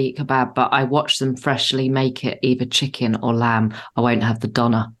will eat kebab, but I watch them freshly make it either chicken or lamb. I won't have the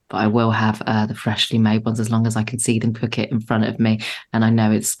doner, but I will have the freshly made ones as long as I can see them cook it in front of me, and I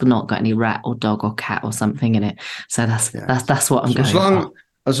know it's not got any rat or dog or cat or something in it. So that's what I'm going for.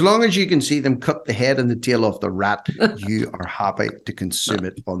 As long as you can see them cut the head and the tail off the rat, you are happy to consume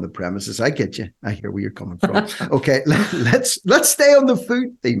it on the premises. I get you. I hear where you're coming from. Okay, let's stay on the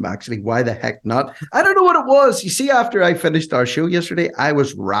food theme, actually. Why the heck not? I don't know what it was. You see, after I finished our show yesterday, I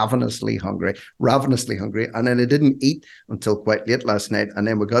was ravenously hungry. And then I didn't eat until quite late last night. And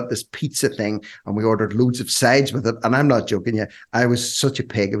then we got this pizza thing and we ordered loads of sides with it. And I'm not joking you. I was such a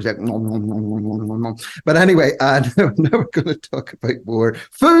pig. It was like, nom, nom, nom, nom, nom, nom. But anyway, now we're going to talk about more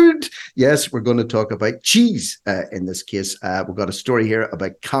food. Yes, we're going to talk about cheese in this case. We've got a story here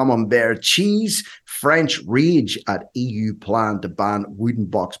about Camembert cheese. French rage at EU plan to ban wooden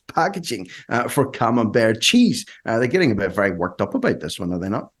box packaging for Camembert cheese. They're getting a bit very worked up about this one, are they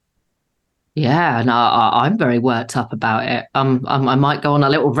not? Yeah, no, I'm very worked up about it. I might go on a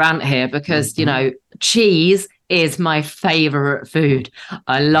little rant here because, you know, cheese is my favourite food.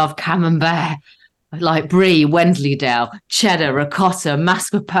 I love Camembert. Like brie, Wensleydale, cheddar, ricotta,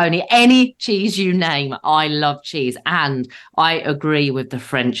 mascarpone, any cheese you name. I love cheese, and I agree with the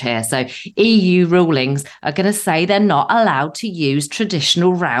French here. So EU rulings are going to say they're not allowed to use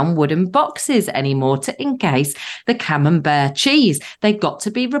traditional round wooden boxes anymore to encase the Camembert cheese. They've got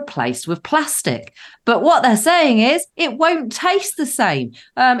to be replaced with plastic. But what they're saying is it won't taste the same.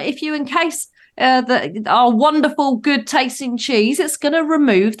 If you encase our wonderful, good tasting cheese, it's going to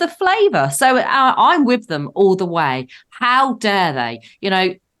remove the flavour. So I'm with them all the way. How dare they? You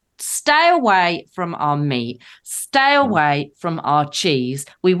know, stay away from our meat, stay away from our cheese.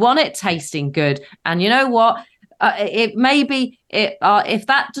 We want it tasting good. And you know what? It may be if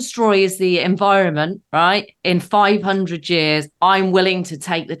that destroys the environment, right, in 500 years, I'm willing to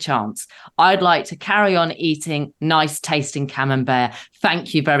take the chance. I'd like to carry on eating nice tasting Camembert.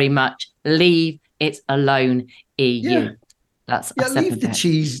 Thank you very much. Leave it alone, EU. Yeah. Leave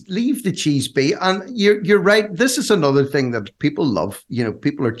the cheese be. And you're right. This is another thing that people love. You know,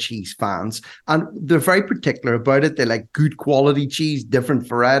 people are cheese fans and they're very particular about it. They like good quality cheese, different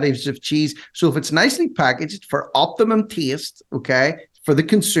varieties of cheese. So if it's nicely packaged for optimum taste, okay, for the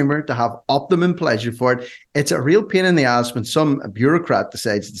consumer to have optimum pleasure for it, it's a real pain in the ass when some bureaucrat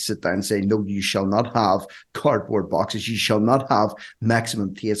decides to sit down and say, no, you shall not have cardboard boxes. You shall not have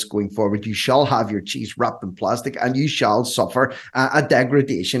maximum taste going forward. You shall have your cheese wrapped in plastic and you shall suffer a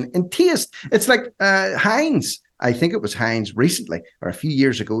degradation in taste. It's like Heinz. I think it was Heinz recently or a few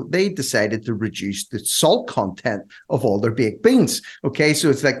years ago, they decided to reduce the salt content of all their baked beans. Okay,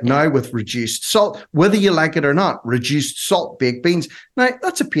 so it's like now with reduced salt, whether you like it or not, reduced salt baked beans. Now,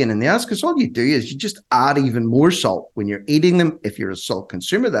 that's a pain in the ass because all you do is you just add even more salt when you're eating them. If you're a salt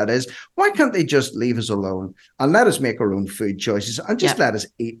consumer, that is. Why can't they just leave us alone and let us make our own food choices and just let us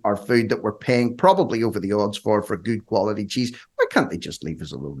eat our food that we're paying probably over the odds for good quality cheese? Why can't they just leave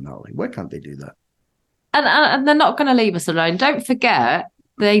us alone, Natalie? Why can't they do that? And they're not going to leave us alone. Don't forget,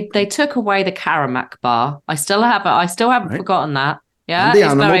 they took away the Karamak bar. I still haven't forgotten that. Yeah, and the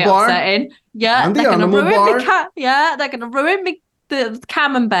it's very bar. upsetting. Yeah, and they're going to ruin bar. they're going to ruin the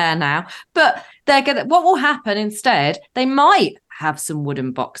Camembert now. But what will happen instead? They might have some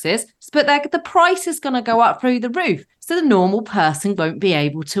wooden boxes, but the price is going to go up through the roof. So the normal person won't be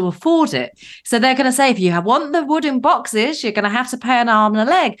able to afford it. So they're going to say, if you want the wooden boxes, you're going to have to pay an arm and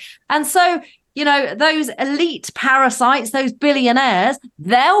a leg. And so, you know, those elite parasites, those billionaires,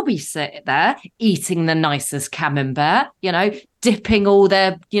 they'll be sitting there eating the nicest Camembert, you know, dipping all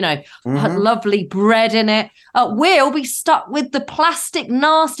their, you know, lovely bread in it. We'll be stuck with the plastic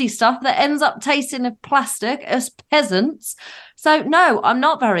nasty stuff that ends up tasting of plastic as peasants. So, no, I'm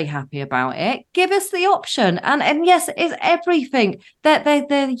not very happy about it. Give us the option. And yes, it's everything.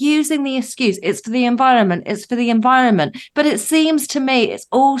 They're using the excuse. It's for the environment. It's for the environment. But it seems to me it's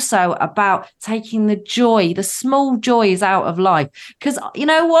also about taking the joy, the small joys out of life. Because you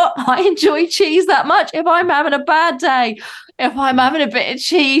know what? I enjoy cheese that much. If I'm having a bad day, if I'm having a bit of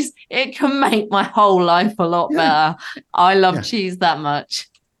cheese, it can make my whole life a lot better. I love cheese that much.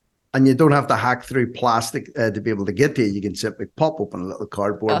 And you don't have to hack through plastic to be able to get to it. You can simply pop open a little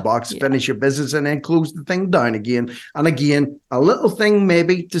cardboard box, finish your business, and then close the thing down again. And again, a little thing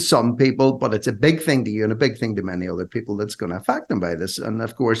maybe to some people, but it's a big thing to you and a big thing to many other people that's going to affect them by this. And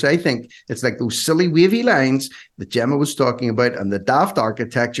of course, I think it's like those silly wavy lines that Gemma was talking about and the daft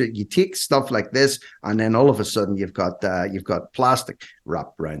architecture. You take stuff like this, and then all of a sudden you've got plastic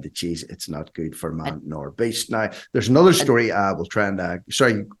wrapped around the cheese. It's not good for man nor beast. Now, there's another story. We'll try and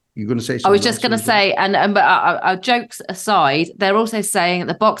sorry. You're going to say something? I was just going to say, but jokes aside, they're also saying that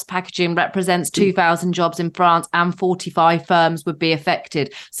the box packaging represents 2,000 jobs in France and 45 firms would be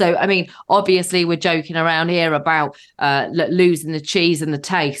affected. So, I mean, obviously we're joking around here about losing the cheese and the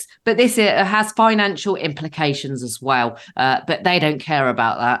taste, but this has financial implications as well. But they don't care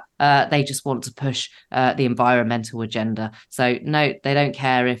about that. They just want to push the environmental agenda. So no, they don't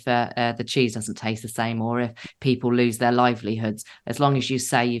care if the cheese doesn't taste the same or if people lose their livelihoods. As long as you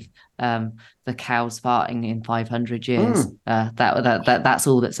save the cows farting in 500 years, that's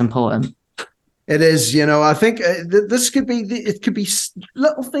all that's important. It is, I think this could be, it could be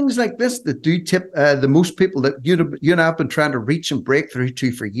little things like this that do tip the most people that you and I have been trying to reach and break through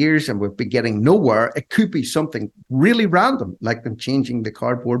to for years, and we've been getting nowhere. It could be something really random, like them changing the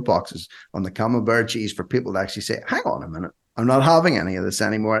cardboard boxes on the Camembert cheese for people to actually say, hang on a minute, I'm not having any of this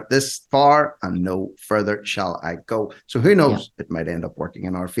anymore. This far and no further shall I go. So who knows? It might end up working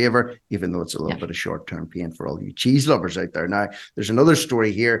in our favor, even though it's a little bit of short-term pain for all you cheese lovers out there. Now, there's another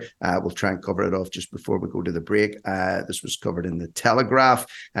story here. We'll try and cover it off just before we go to the break. This was covered in the Telegraph.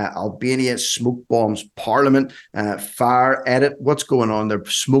 Albania smoke bombs Parliament. Fire edit. What's going on? They're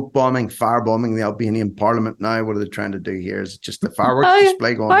smoke bombing, fire bombing the Albanian Parliament now. What are they trying to do here? Is it just a fireworks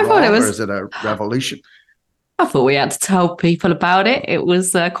display going wrong, or is it a revolution? I thought we had to tell people about it. It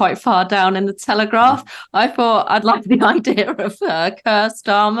was quite far down in the Telegraph. I thought I'd like the idea of Keir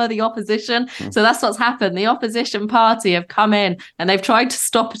Starmer, the opposition. So that's what's happened. The opposition party have come in and they've tried to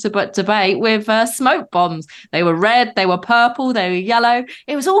stop a debate with smoke bombs. They were red, they were purple, they were yellow.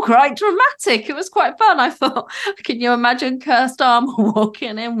 It was all quite dramatic. It was quite fun. I thought, can you imagine Keir Starmer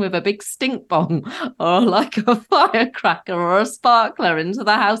walking in with a big stink bomb or like a firecracker or a sparkler into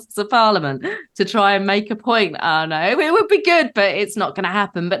the Houses of Parliament to try and make a point? Oh no, it would be good, but it's not going to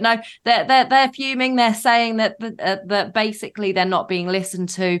happen. But no, they're fuming. They're saying that basically they're not being listened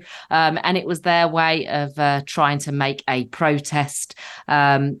to, and it was their way of trying to make a protest.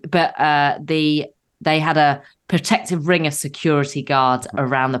 But they had a protective ring of security guards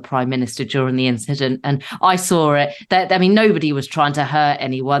around the Prime Minister during the incident. And I saw it. Nobody was trying to hurt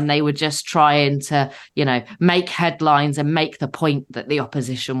anyone. They were just trying to, make headlines and make the point that the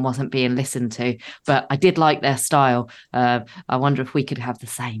opposition wasn't being listened to. But I did like their style. I wonder if we could have the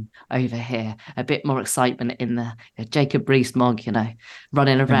same over here. A bit more excitement in the Jacob Rees-Mogg,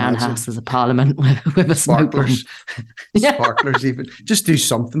 running around Houses of Parliament with a sparklers. Sparklers even. Just do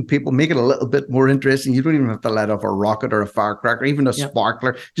something, people. Make it a little bit more interesting. You don't even have to let off a rocket or a firecracker, even a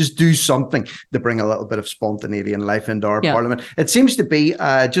sparkler. Just do something to bring a little bit of spontaneity and life into our Parliament. It seems to be,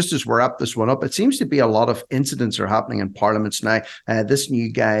 just as we wrap this one up, it seems to be a lot of incidents are happening in parliaments now. This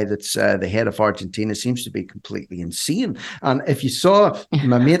new guy that's the head of Argentina seems to be completely insane. And if you saw,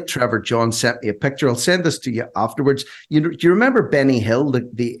 my mate Trevor John sent me a picture. I'll send this to you afterwards. Do you remember Benny Hill,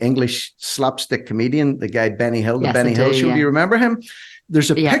 the English slapstick comedian, the guy Benny Hill, the Benny Hill show? Do you remember him? There's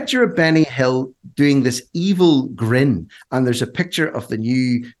a picture of Benny Hill doing this evil grin, and there's a picture of the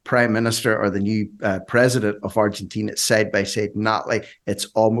new prime minister or the new president of Argentina side by side. Natalie, it's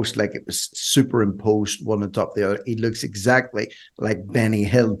almost like it was superimposed one on top of the other. He looks exactly like Benny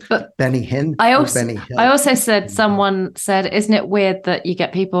Hill. But Benny Hill. I also said, someone said, isn't it weird that you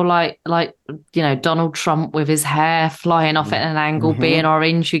get people like Donald Trump with his hair flying off at an angle, being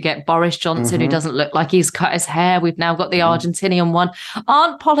orange? You get Boris Johnson who doesn't look like he's cut his hair. We've now got the Argentinian one.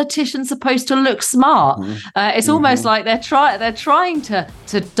 Aren't politicians supposed to look smart? It's almost like they're trying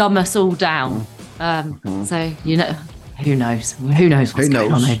to dumb us all down. So who knows? Who knows what's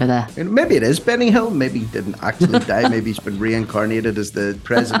going on over there? Maybe it is Benny Hill. Maybe he didn't actually die. Maybe he's been reincarnated as the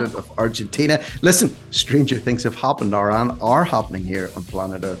president of Argentina. Listen, stranger things have happened or are happening here on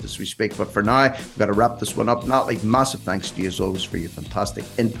planet Earth as we speak. But for now, we've got to wrap this one up. Natalie, massive thanks to you as always for your fantastic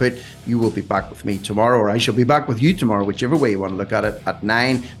input. You will be back with me tomorrow, or I shall be back with you tomorrow, whichever way you want to look at it, at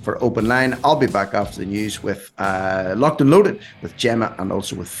 9 for Open Line. I'll be back after the news with Locked and Loaded with Gemma and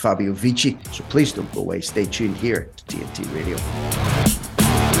also with Fabio Vici. So please don't go away. Stay tuned here to TNT Radio.